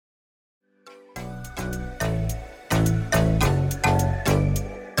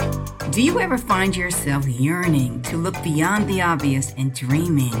Do you ever find yourself yearning to look beyond the obvious and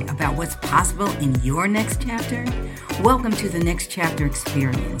dreaming about what's possible in your next chapter? Welcome to the Next Chapter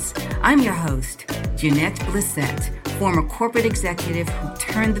Experience. I'm your host, Jeanette Blissett, former corporate executive who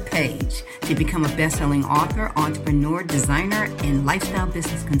turned the page to become a best-selling author, entrepreneur, designer, and lifestyle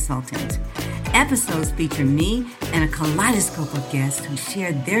business consultant. Episodes feature me and a kaleidoscope of guests who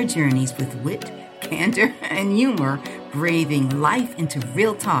share their journeys with wit, candor, and humor, breathing life into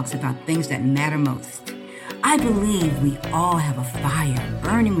real talks about things that matter most. I believe we all have a fire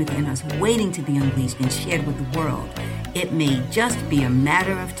burning within us, waiting to be unleashed and shared with the world. It may just be a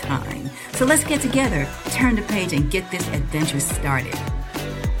matter of time. So let's get together, turn the page, and get this adventure started.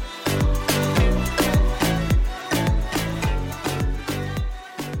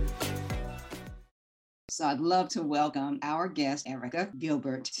 So I'd love to welcome our guest, Erica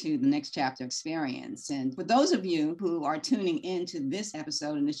Gilbert, to the Next Chapter Experience. And for those of you who are tuning into this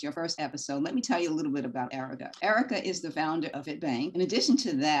episode, and it's your first episode, let me tell you a little bit about Erica. Erica is the founder of FitBank. In addition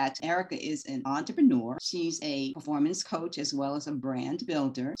to that, Erica is an entrepreneur. She's a performance coach as well as a brand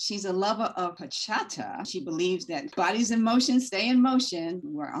builder. She's a lover of bachata. She believes that bodies in motion stay in motion.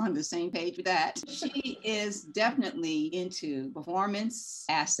 We're on the same page with that. She is definitely into performance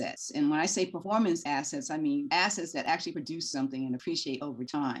assets. And when I say performance assets, I mean assets that actually produce something and appreciate over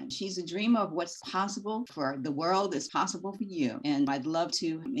time. She's a dreamer of what's possible for the world is possible for you. And I'd love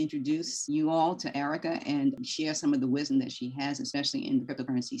to introduce you all to Erica and share some of the wisdom that she has, especially in the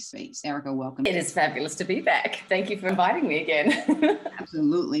cryptocurrency space. Erica, welcome. It is fabulous to be back. Thank you for inviting me again.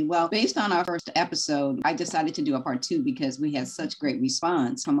 Absolutely. Well, based on our first episode, I decided to do a part 2 because we had such great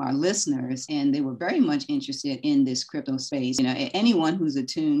response from our listeners, and they were very much interested in this crypto space. You know, anyone who's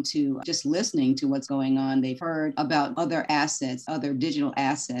attuned to just listening to what's going on, they've heard about other assets, other digital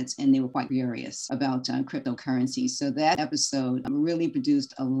assets, and they were quite curious about cryptocurrencies. So that episode really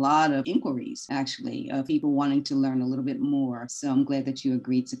produced a lot of inquiries, actually, of people wanting to learn a little bit more. So I'm glad that you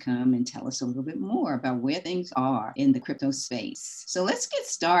agreed to come and tell us a little bit more about where things are in the crypto space. So let's get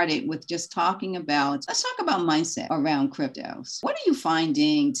started with just let's talk about mindset around cryptos. What are you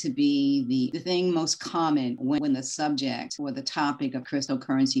finding to be the thing most common when the subject or the topic of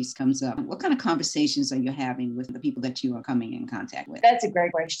cryptocurrencies comes up? What kind of conversations are you having with the people that you are coming in contact with? That's a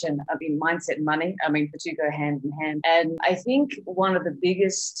great question. I mean, mindset and money, the two go hand in hand. And I think one of the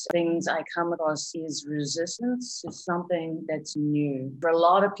biggest things I come across is resistance to something that's new. For a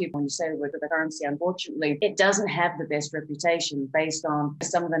lot of people, when you say the word cryptocurrency, unfortunately, it doesn't have the best reputation based on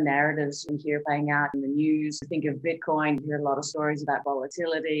some of the narratives we hear playing out in the news. Think of Bitcoin, you hear a lot of stories about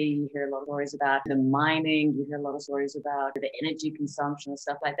volatility, you hear a lot of stories about the mining, you hear a lot of stories about the energy consumption and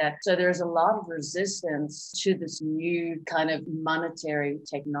stuff like that. So there's a lot of resistance to this new kind of monetary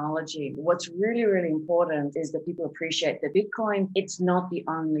technology. What's really, really important is that people appreciate that Bitcoin, it's not the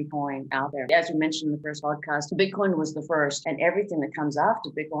only coin out there. As we mentioned in the first podcast, Bitcoin was the first, and everything that comes after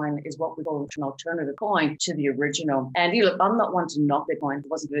Bitcoin is what we call an alternative coin to the original. And look, I'm not one to knock Bitcoin. If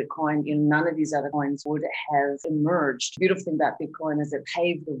it wasn't Bitcoin, none of these other coins would have emerged. The beautiful thing about Bitcoin is it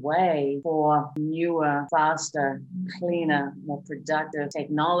paved the way for newer, faster, cleaner, more productive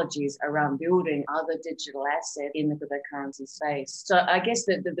technologies around building other digital assets in the cryptocurrency space. So I guess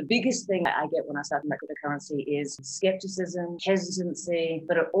the biggest thing I get when I start about cryptocurrency is skepticism, hesitancy,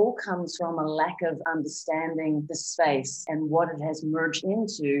 but it all comes from a lack of understanding the space and what it has merged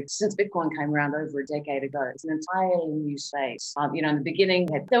into since Bitcoin came around over a decade ago. It's an entirely new space. In the beginning,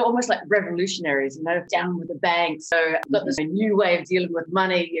 they were almost like revolutionaries, down with the banks. So got this new way of dealing with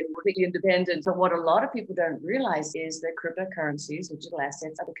money and completely independent. But what a lot of people don't realize is that cryptocurrencies, digital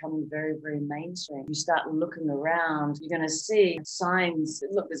assets, are becoming very, very mainstream. You start looking around, you're going to see signs.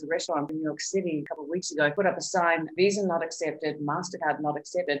 Look, there's a restaurant in New York City a couple of weeks ago, put up a sign, Visa not accepted, MasterCard not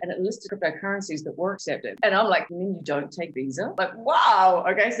accepted, and it listed cryptocurrencies that were accepted. And I'm like, you mean you don't take Visa? Like, wow.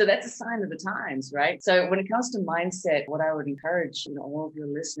 Okay, so that's a sign of the times, right? So when it comes to mindset, what I would encourage all of your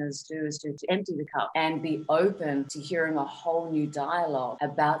listeners to do is to empty the cup and be open to hearing a whole new dialogue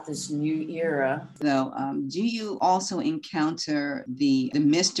about this new era. So do you also encounter the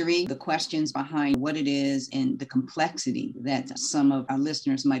mystery, the questions behind what it is and the complexity that some of our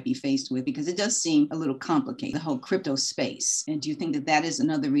listeners might be faced with? Because it does seem a little complicated, the whole crypto space. And do you think that is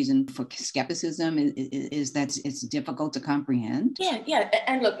another reason for skepticism, is that it's difficult to comprehend? Yeah.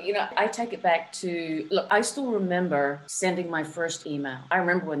 And look, I take it back to, I still remember sending my first email. I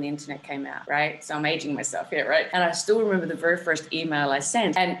remember when the internet came out, right? So I'm aging myself here, right? And I still remember the very first email I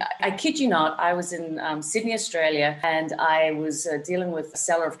sent. And I kid you not, I was in Sydney, Australia, and I was dealing with a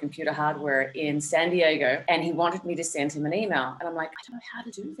seller of computer hardware in San Diego, and he wanted me to send him an email. And I'm like, I don't know how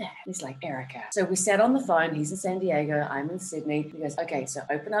to do that. And he's like, Erica. So we sat on the phone. He's in San Diego. I'm in Sydney. He goes, okay, so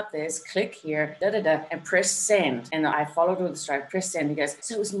open up this, click here, and press send. And I followed with the stripe, press send. He goes,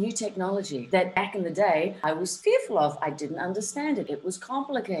 so it was new technology that back in the day I was fearful of. I didn't understand it. It was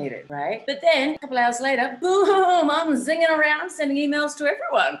complicated, right? But then a couple hours later, boom, I'm zinging around sending emails to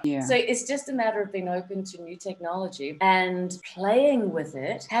everyone. Yeah. So it's just a matter of being open to new technology and playing with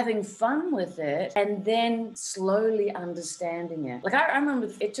it, having fun with it, and then slowly understanding it. Like I remember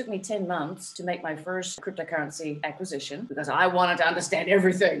it took me 10 months to make my first cryptocurrency acquisition because I wanted to understand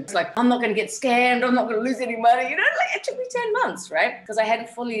everything. It's like, I'm not going to get scammed. I'm not going to lose any money. You know, like it took me 10 months, right? Because I hadn't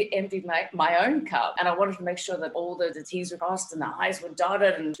fully emptied my own cup, and I wanted to make sure that all the T's were crossed and the I's were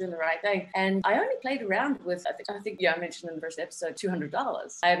dotted and doing the right thing. And I only played around with, I think I mentioned in the first episode,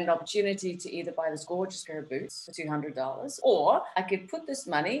 $200. I had an opportunity to either buy this gorgeous pair of boots for $200, or I could put this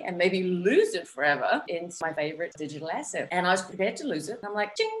money and maybe lose it forever into my favorite digital asset. And I was prepared to lose it. And I'm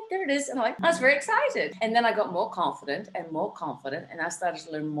like, ching, there it is. And I was very excited. And then I got more confident, and I started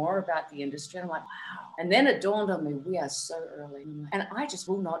to learn more about the industry. And I'm like, wow. And then it dawned on me, we are so early. And I just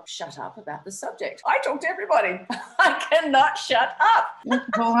will not shut up about the subject. I talk to everybody. I cannot shut up.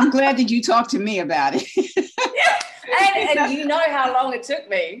 Well, I'm glad that you talked to me about it. Yeah. And you know how long it took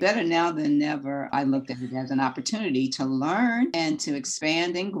me. Better now than never. I looked at it as an opportunity to learn and to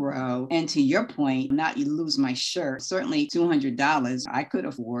expand and grow. And to your point, not you lose my shirt. Certainly $200 I could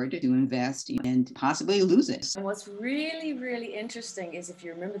afford to invest and possibly lose it. And what's really, really interesting is if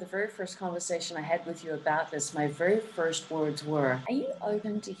you remember the very first conversation I had with you about this, my very first words were, are you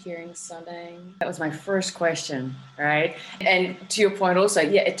open to hearing something? That was my first question, right? And to your point also,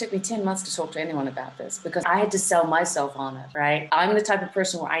 yeah, it took me 10 months to talk to anyone about this because I had to sell myself on it, right? I'm the type of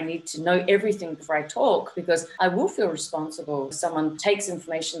person where I need to know everything before I talk because I will feel responsible if someone takes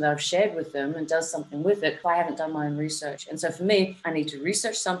information that I've shared with them and does something with it if I haven't done my own research. And so for me, I need to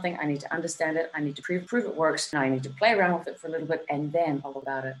research something, I need to understand it, I need to prove it works, and I need to play around with it for a little bit and then talk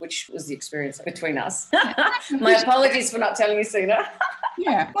about it, which was the experience between us. My apologies for not telling you sooner.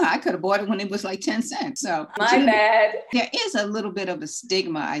 Yeah, well, I could have bought it when it was like 10 cents. So my bad. There is a little bit of a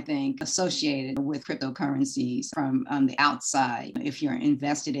stigma, I think, associated with cryptocurrencies from the outside. If you're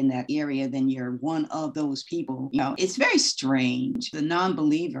invested in that area, then you're one of those people. You know, it's very strange. The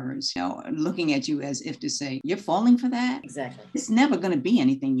non-believers, you know, looking at you as if to say, you're falling for that? Exactly. It's never going to be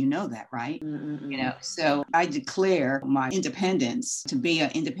anything. You know that, right? Mm-mm-mm. You know, so I declare my independence to be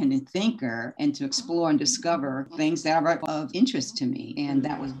an independent thinker and to explore and discover things that are of interest to me. And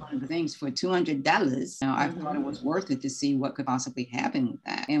that was one of the things for $200. Now, I thought it was worth it to see what could possibly happen with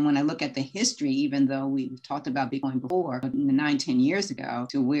that. And when I look at the history, even though we've talked about Bitcoin before, 9-10 years ago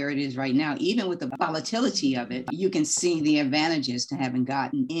to where it is right now, even with the volatility of it, you can see the advantages to having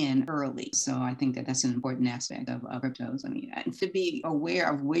gotten in early. So I think that that's an important aspect of cryptos. I mean, and to be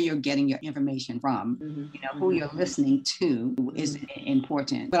aware of where you're getting your information from, you know, who you're listening to is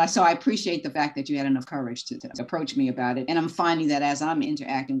important. But I appreciate the fact that you had enough courage to approach me about it. And I'm finding that as I'm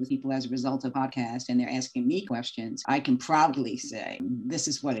interacting with people as a result of podcasts and they're asking me questions, I can proudly say, this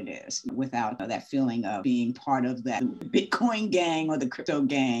is what it is without that feeling of being part of that Bitcoin gang or the crypto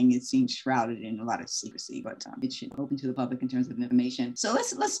gang. It seems shrouded in a lot of secrecy, but it should open to the public in terms of information. So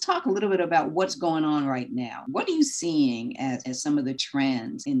let's talk a little bit about what's going on right now. What are you seeing as some of the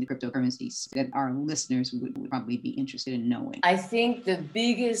trends in the cryptocurrencies that our listeners would probably be interested in knowing? I think the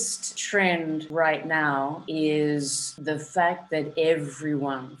biggest trend right now is the fact that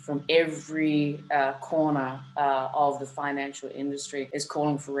everyone from every corner of the financial industry is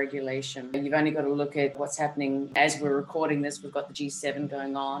calling for regulation. You've only got to look at what's happening as we're recording this. We've got the G7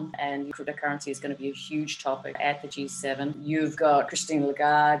 going on, and cryptocurrency is going to be a huge topic at the G7. You've got Christine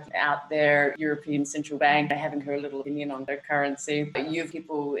Lagarde out there, European Central Bank, having her little opinion on their currency. You have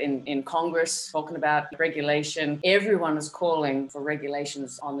people in Congress talking about regulation. Everyone is calling for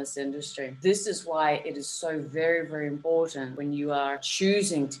regulations on this industry. This is why it is so very, very important when you are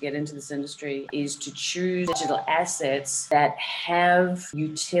choosing to get into this industry is to choose digital assets that have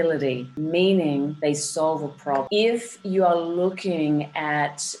utility, meaning they solve a problem. If you are looking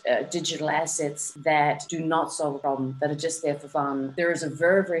at digital assets that do not solve a problem, that are just there for fun, there is a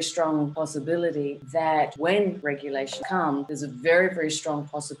very, very strong possibility that when regulation comes, there's a very, very strong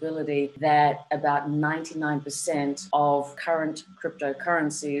possibility that about 99% of current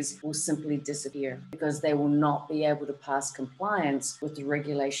cryptocurrencies will simply disappear because they will not be able to pass compliance balance with the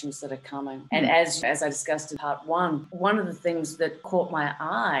regulations that are coming. And as I discussed in part one of the things that caught my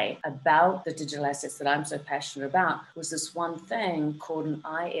eye about the digital assets that I'm so passionate about was this one thing called an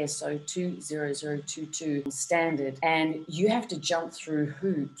ISO 20022 standard. And you have to jump through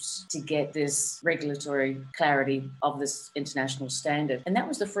hoops to get this regulatory clarity of this international standard. And that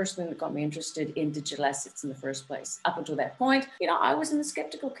was the first thing that got me interested in digital assets in the first place. Up until that point, I was in the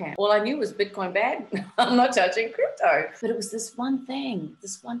skeptical camp. All I knew was Bitcoin bad. I'm not touching crypto. But it was this one thing,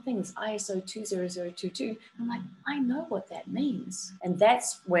 this ISO 20022. I'm like, I know what that means. And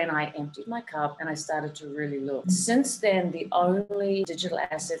that's when I emptied my cup and I started to really look. Since then, the only digital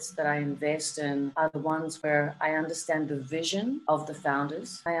assets that I invest in are the ones where I understand the vision of the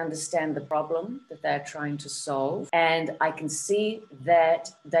founders. I understand the problem that they're trying to solve. And I can see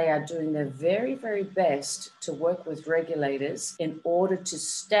that they are doing their very, very best to work with regulators in order to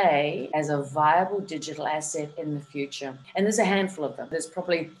stay as a viable digital asset in the future. And there's a handful of them. There's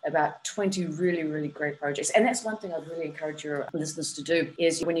probably about 20 really, really great projects. And that's one thing I'd really encourage your listeners to do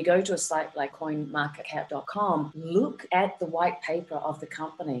is when you go to a site like coinmarketcap.com, look at the white paper of the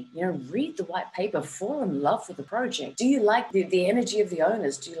company. Read the white paper, fall in love with the project. Do you like the energy of the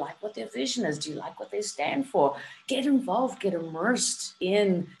owners? Do you like what their vision is? Do you like what they stand for? Get involved, get immersed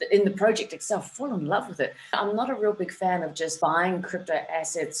in the project itself, fall in love with it. I'm not a real big fan of just buying crypto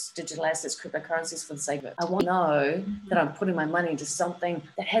assets, digital assets, cryptocurrencies for the sake of it. I want to know that I'm putting my money into something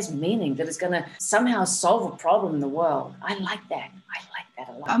that has meaning, that is going to somehow solve a problem in the world. I like that.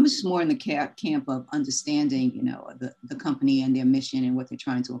 A lot. I'm just more in the camp of understanding, the company and their mission and what they're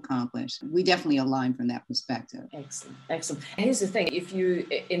trying to accomplish. We definitely align from that perspective. Excellent. And here's the thing. If you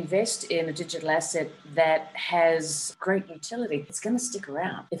invest in a digital asset that has great utility, it's going to stick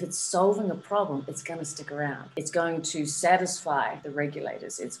around. If it's solving a problem, it's going to stick around. It's going to satisfy the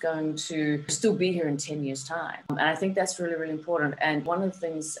regulators. It's going to still be here in 10 years' time. And I think that's really, really important. And one of the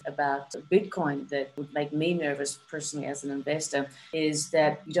things about Bitcoin that would make me nervous personally as an investor is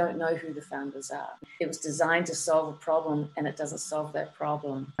that you don't know who the founders are. It was designed to solve a problem, and it doesn't solve that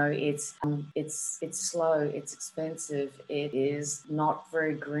problem. It's slow, it's expensive, it is not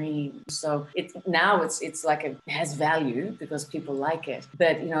very green. So it's like it has value because people like it.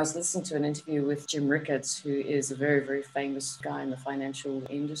 But I was listening to an interview with Jim Ricketts, who is a very, very famous guy in the financial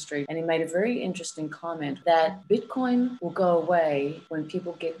industry, and he made a very interesting comment that Bitcoin will go away when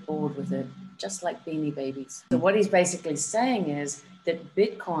people get bored with it, just like Beanie Babies. So what he's basically saying is that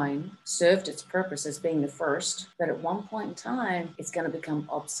Bitcoin served its purpose as being the first, but at one point in time, it's going to become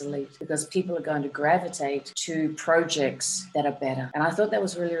obsolete because people are going to gravitate to projects that are better. And I thought that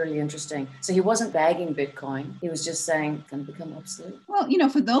was really, really interesting. So he wasn't bagging Bitcoin. He was just saying it's going to become obsolete. Well,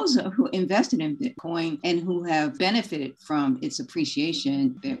 for those who invested in Bitcoin and who have benefited from its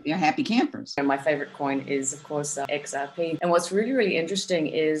appreciation, they're happy campers. And my favorite coin is, of course, XRP. And what's really, really interesting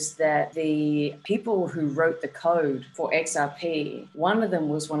is that the people who wrote the code for XRP, one of them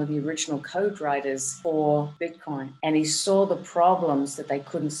was one of the original code writers for Bitcoin, and he saw the problems that they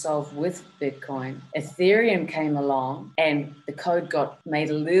couldn't solve with Bitcoin. Ethereum came along and the code got made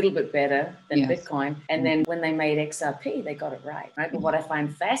a little bit better than Bitcoin. And then when they made XRP, they got it right? But what I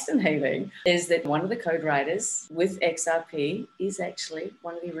find fascinating is that one of the code writers with XRP is actually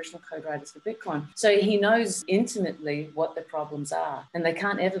one of the original code writers for Bitcoin. So he knows intimately what the problems are, and they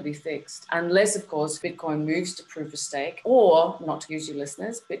can't ever be fixed unless, of course, Bitcoin moves to proof of stake, or not to use you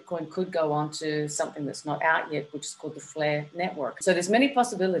listeners, Bitcoin could go on to something that's not out yet, which is called the Flare network. So there's many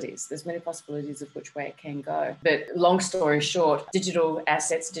possibilities. There's many possibilities of which way it can go. But long story short, digital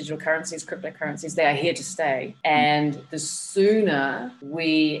assets, digital currencies, cryptocurrencies, they are here to stay. And the sooner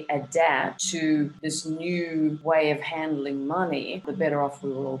we adapt to this new way of handling money, the better off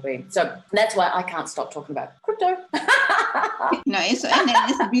we will all be. So that's why I can't stop talking about crypto.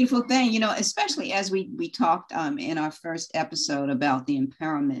 It's a beautiful thing, especially as we talked in our first episode about the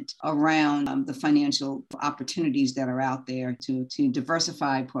empowerment around the financial opportunities that are out there to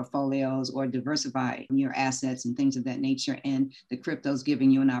diversify portfolios or diversify your assets and things of that nature. And the crypto's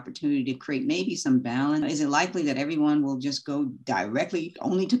giving you an opportunity to create maybe some balance. Is it likely that everyone will just go directly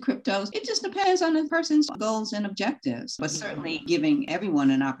only to cryptos? It just depends on the person's goals and objectives, but certainly giving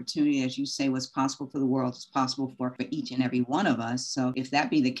everyone an opportunity, as you say, what's possible for the world is possible for each and every one of us. So if that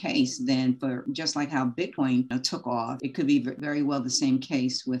be the case, then for just like how Bitcoin took off, it could be very very well the same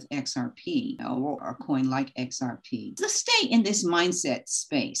case with XRP or a coin like XRP. Let's stay in this mindset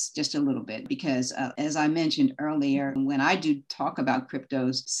space just a little bit because as I mentioned earlier, when I do talk about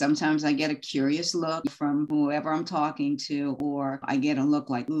cryptos, sometimes I get a curious look from whoever I'm talking to, or I get a look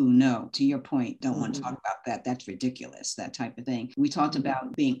like, ooh, no, to your point, don't want to talk about that. That's ridiculous, that type of thing. We talked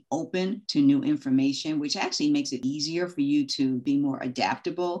about being open to new information, which actually makes it easier for you to be more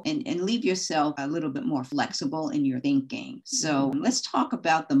adaptable and leave yourself a little bit more flexible in your thinking. So let's talk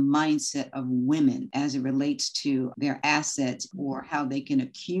about the mindset of women as it relates to their assets or how they can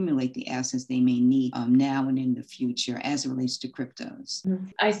accumulate the assets they may need now and in the future as it relates to cryptos.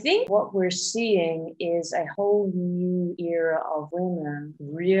 I think what we're seeing is a whole new era of women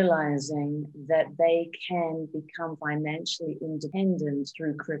realizing that they can become financially independent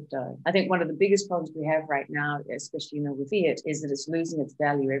through crypto. I think one of the biggest problems we have right now, especially with fiat, is that it's losing its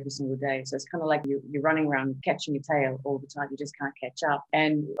value every single day. So it's kind of like you're running around catching your tail all the time. You just can't catch up.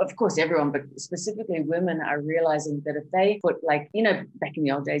 And of course, everyone, but specifically women, are realizing that if they put back in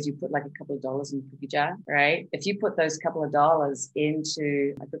the old days, you put like a couple of dollars in the cookie jar, right? If you put those couple of dollars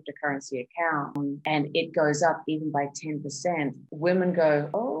into a cryptocurrency account and it goes up even by 10%, women go,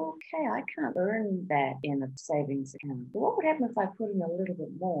 oh, okay, I can't earn that in a savings account. But what would happen if I put in a little bit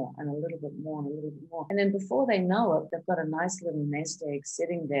more and a little bit more and a little bit more? And then before they know it, they've got a nice little nest egg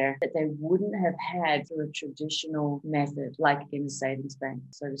sitting there that they wouldn't have had through a traditional method, like in a savings bank,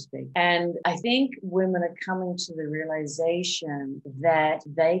 so to speak. And I think women are coming to the realization that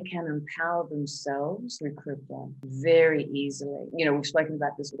they can empower themselves through crypto very easily. We've spoken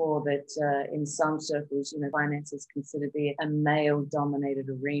about this before, that in some circles, finance is considered to be a male-dominated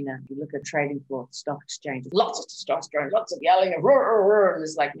arena. If you look at trading floor, stock exchanges, lots of testosterone, lots of yelling, and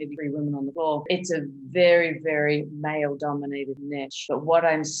there's like maybe 3 women on the floor. It's a very, very male-dominated niche. But what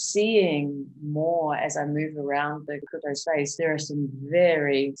I'm seeing more as I move around the crypto space, there are some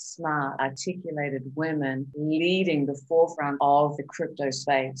very smart, articulated women leading the forefront of the crypto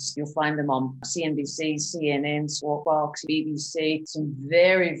space. You'll find them on CNBC, CNN, Squawkbox, BBC, some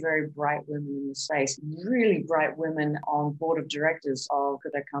very, very bright women in the space, really bright women on board of directors of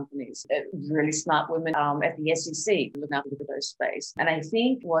crypto companies, really smart women at the SEC looking after the crypto space. And I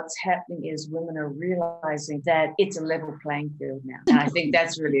think what's happening is women are realizing that it's a level playing field now. And I think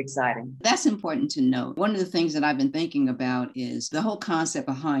that's really exciting. That's important to note. One of the things that I've been thinking about is the whole concept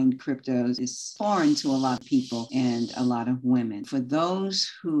behind cryptos is foreign to a lot of people and a lot of women. For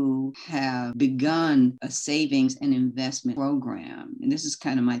those who have begun a savings and investment program, and this is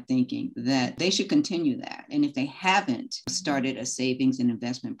kind of my thinking, that they should continue that. And if they haven't started a savings and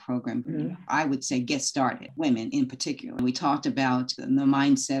investment program, I would say get started, women in particular. We talked about the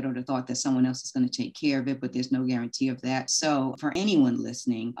mindset or the thought that someone else is going to take care of it, but there's no guarantee of that. So for anyone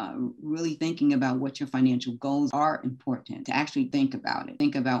listening, really thinking about what your financial goals are important to actually think about it.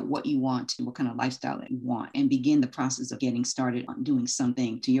 Think about what you want, what kind of lifestyle that you want, and begin the process of getting started on doing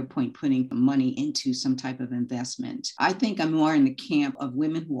something, to your point, putting money into some type of investment. I think I'm more in the camp of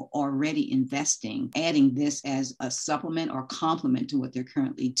women who are already investing, adding this as a supplement or complement to what they're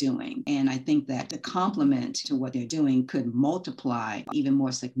currently doing. And I think that the complement to what they're doing could multiply even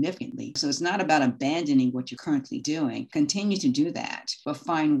more significantly. So it's not about abandoning what you're currently doing. Continue to do that, but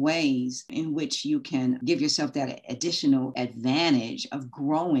find ways in which you can give yourself that additional advantage of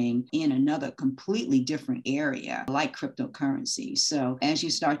growing in another completely different area like cryptocurrency. So as you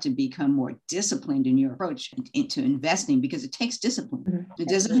start to become more disciplined in your approach into investing, because it takes discipline. It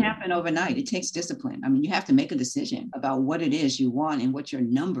doesn't happen overnight. It takes discipline. I mean, you have to make a decision about what it is you want and what your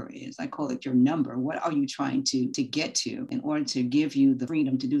number is. I call it your number. What are you trying to get to in order to give you the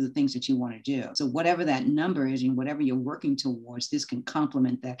freedom to do the things that you want to do? So whatever that number is and whatever you're working towards, this can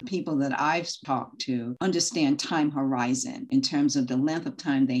complement that. People that I've talked to understand time horizon in terms of the length of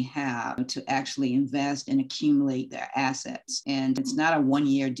time they have to actually invest and accumulate their assets. And it's not a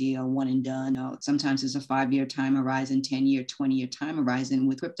 1-year deal, one and done. No, sometimes it's a 5-year time horizon, 10-year, 20-year time horizon.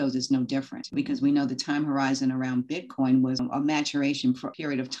 With cryptos, it's no different, because we know the time horizon around Bitcoin was a maturation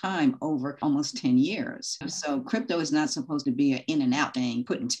period of time over almost 10 years. So crypto is not supposed to be an in and out thing,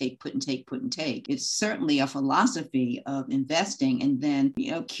 put and take, put and take, put and take. It's certainly a philosophy of investing and then,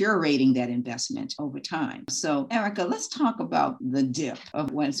 curating that investment over time. So Erica, let's talk about the dip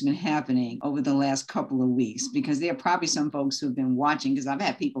of what's been happening over the last couple of weeks, because there are probably some folks who have been watching, because I've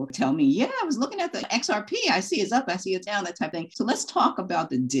had people tell me, yeah, I was looking at the XRP. I see it's up, I see it's down, that type of thing. So let's talk about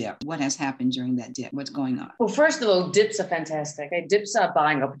the dip. What has happened during that dip? What's going on? Well, first of all, dips are fantastic. Okay? Dips are about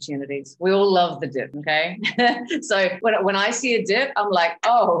buying opportunities. We all love the dip, okay? So when I see a dip, I'm like,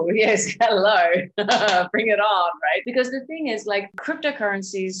 oh, yes, hello, bring it on, right? Because the thing is, like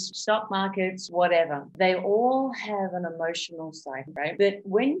cryptocurrencies, stock markets, whatever, they all have an emotional side, right? But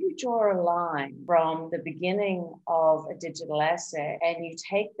when you draw a line from the beginning of a digital asset and you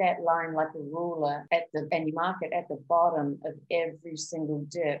take that line like a ruler and you mark it at the bottom of every single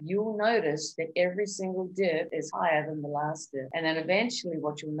dip, you'll notice that every single dip is higher than the last dip. And then eventually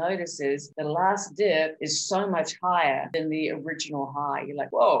what you'll notice is the last dip is so much higher than the original high. You're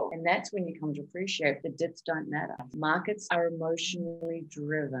like, whoa. And that's when you come to appreciate that dips don't matter. Markets are emotionally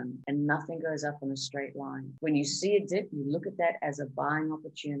driven and nothing goes up in a straight line. When you see a dip, you look at that as a buying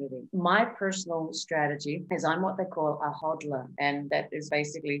opportunity. My personal strategy is I'm what they call a hodler. And that is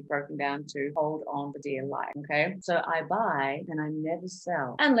basically broken down to hold on for dear life. Okay. So I buy and I never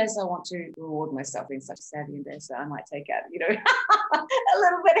sell unless I want to reward myself being such a savvy investor. I might take out, a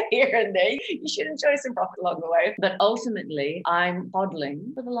little bit here and there. You should enjoy some profit along the way. But ultimately, I'm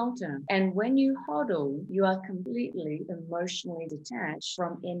hodling for the long term. And when you hodl, you are completely emotionally detached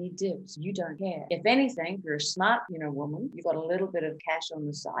from any dips. You don't care. If anything, if you're a smart, woman, you've got a little bit of cash on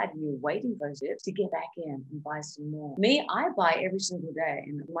the side and you're waiting for those dips to get back in and buy some more. Me, I buy every single day.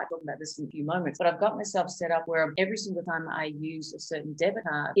 And we might talk about this in a few moments, but I've got myself set up where every single time I use a certain debit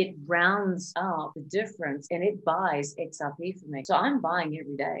card, it rounds up the difference and it buys XRP for me. So I'm buying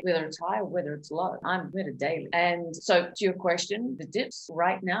every day, whether it's high or whether it's low. I'm committed daily. And so to your question, the dips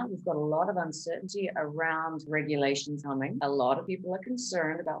right now, we've got a lot of uncertainty around regulations coming. A lot of people are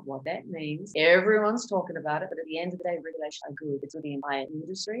concerned about what that means. Everyone's talking about it, but at the end of the day, regulations are good. It's for the entire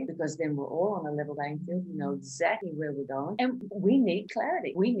industry because then we're all on a level playing field. We know exactly where we're going and we need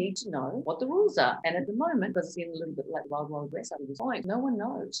clarity. We need to know what the rules are. And at the moment, because it's been a little bit like Wild Wild West up to this point, no one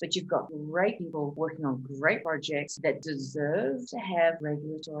knows. But you've got great people working on great projects that deserve to have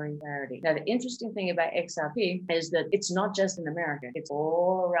regulatory clarity. Now, the interesting thing about XRP is that it's not just in America, it's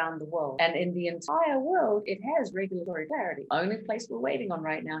all around the world. And in the entire world, it has regulatory clarity. Only place we're waiting on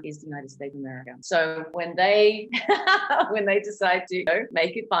right now is the United States of America. So when they when they decide to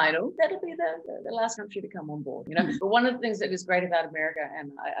make it final, that'll be the last country to come on board. But one of the things that is great about America,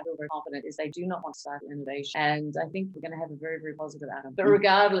 and I feel very confident, is they do not want to stifle innovation. And I think we're going to have a very, very positive outcome. But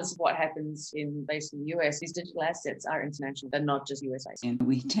regardless of what happens based in the US, these digital assets are international. They're not just US based. And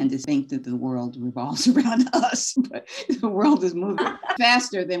we tend to think that the world revolves around us, but the world is moving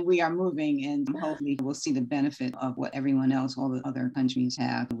faster than we are moving. And hopefully we'll see the benefit of what everyone else, all the other countries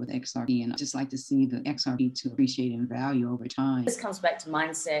have with XRP. And I'd just like to see the XRP to appreciate in value over time. This comes back to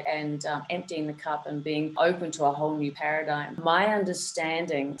mindset and emptying the cup and being open to a whole new paradigm. My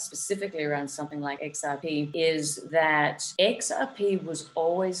understanding specifically around something like XRP is that XRP was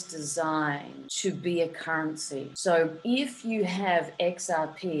always designed to be a currency. So if you have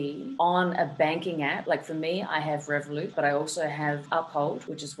XRP on a banking app, like for me, I have Revolut, but I also have Uphold,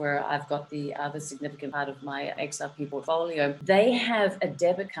 which is where I've got the other significant part of my XRP portfolio. They have a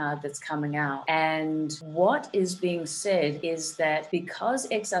debit card that's coming out. And what is being said is that because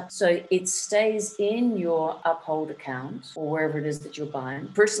XRP, so it stays in your Uphold account or wherever it is that you're buying.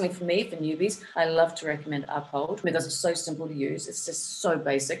 Personally, for me, for newbies, I love to recommend Uphold because it's so simple to use. It's just so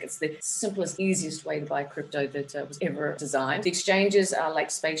basic. It's the simplest, easiest way to buy crypto that was ever designed. The exchanges are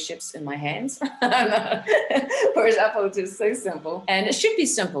like spaceships in my hands, whereas Uphold is so simple. And it should be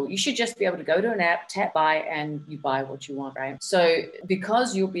simple. You should just be able to go to an app, tap buy, and you buy what you want, right? So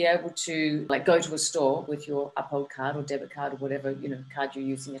because you'll be able to go to a store with your Uphold card or debit card or whatever, card you're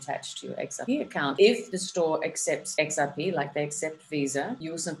using attached to your XRP account. If the store accepts XRP, like they accept Visa,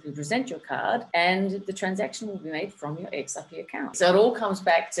 you will simply present your card and the transaction will be made from your XRP account. So it all comes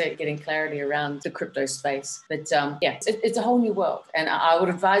back to getting clarity around the crypto space. But it's a whole new world. And I would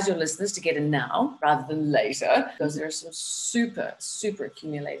advise your listeners to get in now rather than later, because there are some super, super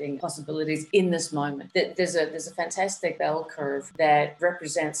accumulating possibilities in this moment. There's a fantastic bell curve that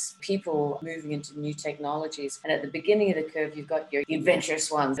represents people moving into new technologies. And at the beginning of the curve, you've got your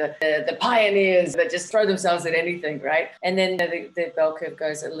adventurous ones, the pioneers that just throw themselves at anything, right? And then the bell curve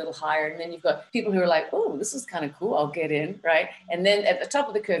goes a little higher. And then you've got people who are like, oh, this is kind of cool, I'll get in, right? And then at the top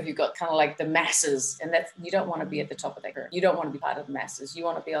of the curve, you've got kind of like the masses. And you don't want to be at the top of that curve. You don't want to be part of the masses. You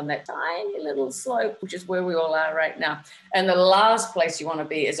want to be on that tiny little slope, which is where we all are right now. And the last place you want to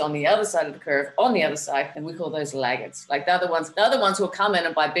be is on the other side of the curve, on the other side. And we call those laggards. Like the other ones who will come in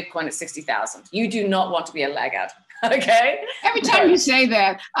and buy Bitcoin at 60,000. You do not want to be a laggard. Okay. Every time you say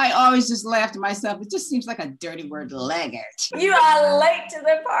that, I always just laugh to myself. It just seems like a dirty word, laggard. You are late to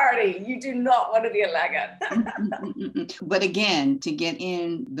the party. You do not want to be a laggard. But again, to get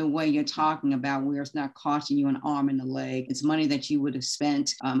in the way you're talking about, where it's not costing you an arm and a leg, it's money that you would have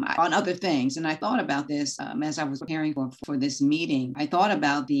spent on other things. And I thought about this as I was preparing for this meeting. I thought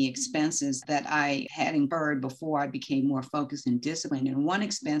about the expenses that I had incurred before I became more focused and disciplined. And one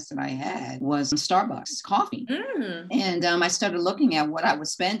expense that I had was Starbucks coffee. And I started looking at what I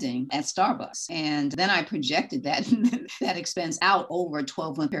was spending at Starbucks. And then I projected that expense out over a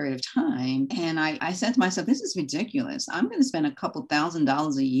 12-month period of time. And I said to myself, this is ridiculous. I'm going to spend a couple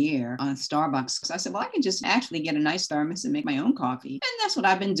 $1,000s a year on Starbucks. So I said, well, I can just actually get a nice thermos and make my own coffee. And that's what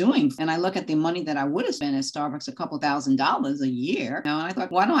I've been doing. And I look at the money that I would have spent at Starbucks, a couple $1,000s a year. And I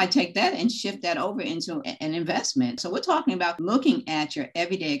thought, why don't I take that and shift that over into an investment? So we're talking about looking at your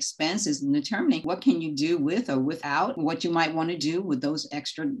everyday expenses and determining what can you do with or without, what you might want to do with those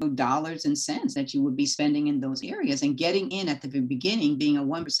extra dollars and cents that you would be spending in those areas. And getting in at the beginning, being a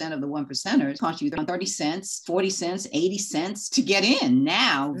 1% of the 1%ers, cost you 30 cents, 40 cents, 80 cents to get in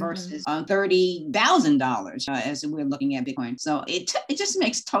now versus $30,000 as we're looking at Bitcoin. So it just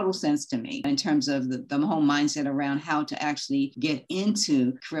makes total sense to me in terms of the whole mindset around how to actually get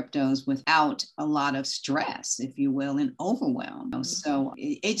into cryptos without a lot of stress, if you will, and overwhelm. So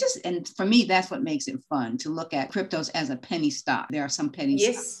it just, and for me, that's what makes it fun to look at cryptos as a penny stock. There are some penny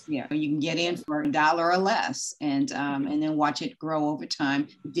stocks. Yeah, you can get in for $1 or less and then watch it grow over time,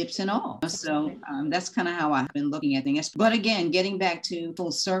 dips and all. So that's kind of how I've been looking at things. But again, getting back to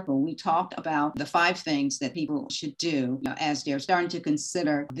full circle, we talked about the 5 things that people should do as they're starting to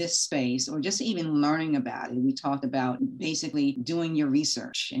consider this space or just even learning about it. We talked about basically doing your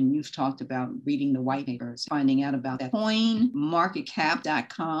research, and you've talked about reading the white papers, finding out about that.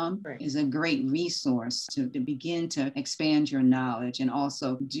 Coinmarketcap.com is a great resource to begin to expand your knowledge and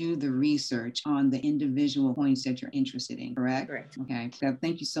also do the research on the individual coins that you're interested in, correct? Correct. Okay. So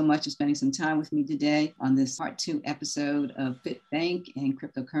thank you so much for spending some time with me today on this part 2 episode of FitBank and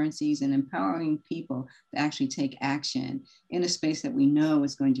Cryptocurrencies and empowering people to actually take action in a space that we know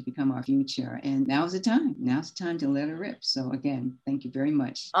is going to become our future. And now's the time. Now's the time to let it rip. So again, thank you very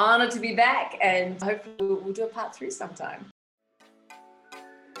much. Honored to be back, and hopefully we'll do a part 3 sometime.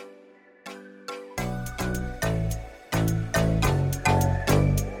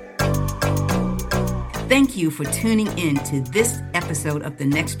 Thank you for tuning in to this episode of the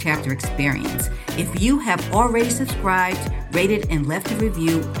Next Chapter Experience. If you have already subscribed, rated, and left a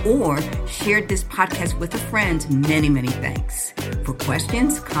review, or shared this podcast with a friend, many, many thanks. For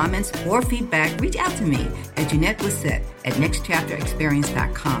questions, comments, or feedback, reach out to me at Jeanette Wissett at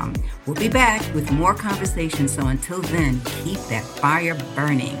nextchapterexperience.com. We'll be back with more conversations, so until then, keep that fire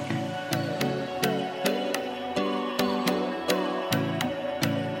burning.